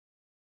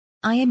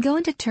I am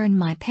going to turn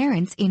my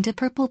parents into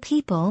purple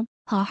people.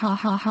 Ha ha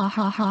ha ha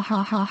ha ha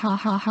ha ha ha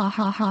ha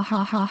ha ha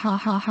ha ha ha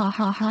ha ha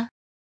ha ha.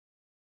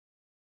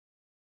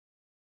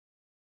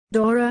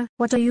 Dora,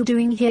 what are you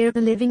doing here in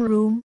the living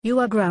room? You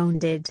are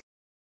grounded.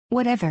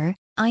 Whatever,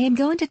 I am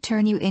going to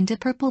turn you into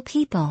purple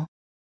people.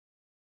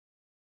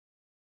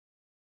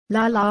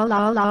 La la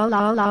la la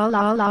la la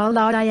la la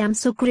la, I am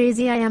so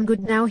crazy, I am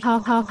good now, ha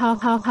ha ha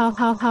ha ha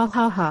ha ha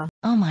ha ha.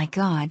 Oh my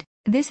god,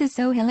 this is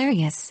so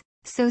hilarious.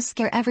 So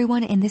scare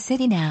everyone in the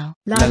city now.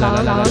 La la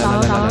la la la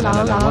la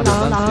la la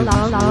la la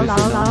la la la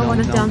la,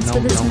 wanna dance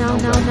with us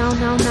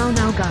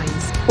now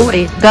guys.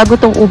 Gago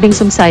tong ubing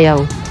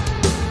sumsayaw.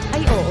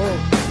 Ay oo,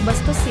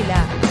 bastos sila,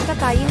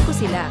 kakayin ko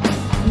sila.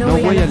 No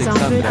way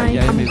Alexander,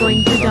 I am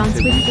going to dance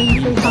with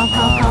Angel, ha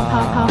ha ha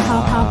ha ha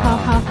ha ha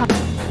ha ha.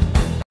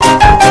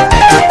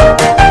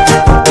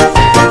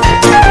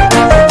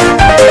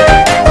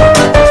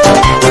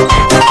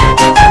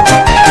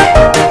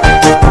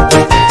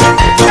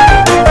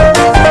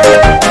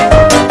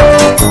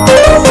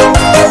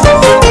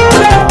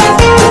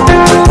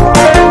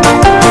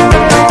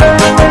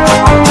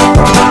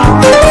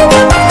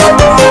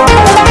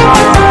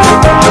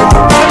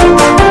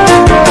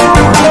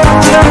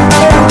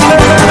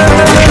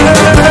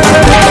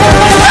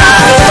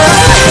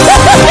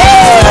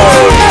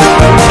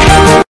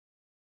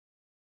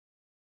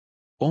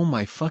 Oh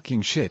my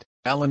fucking shit,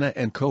 Alana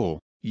and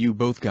Cole, you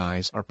both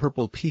guys are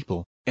purple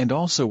people, and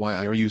also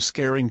why are you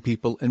scaring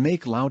people and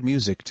make loud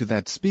music to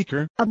that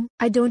speaker?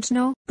 I don't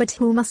know, but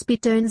who must be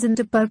turns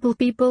into purple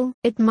people?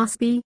 It must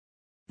be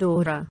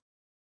Dora.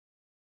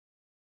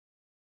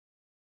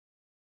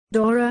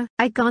 Dora,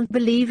 I can't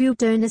believe you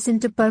turn us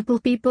into purple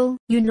people.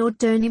 You know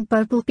turning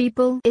purple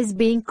people is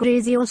being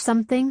crazy or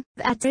something.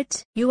 That's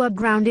it. You are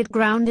grounded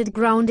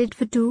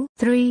for 2,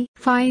 3,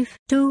 5,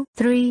 2,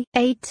 3,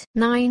 8,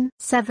 9,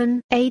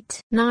 7,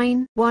 8,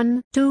 9,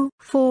 1, 2,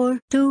 4,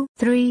 2,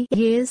 3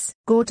 years.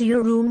 Go to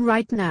your room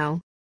right now.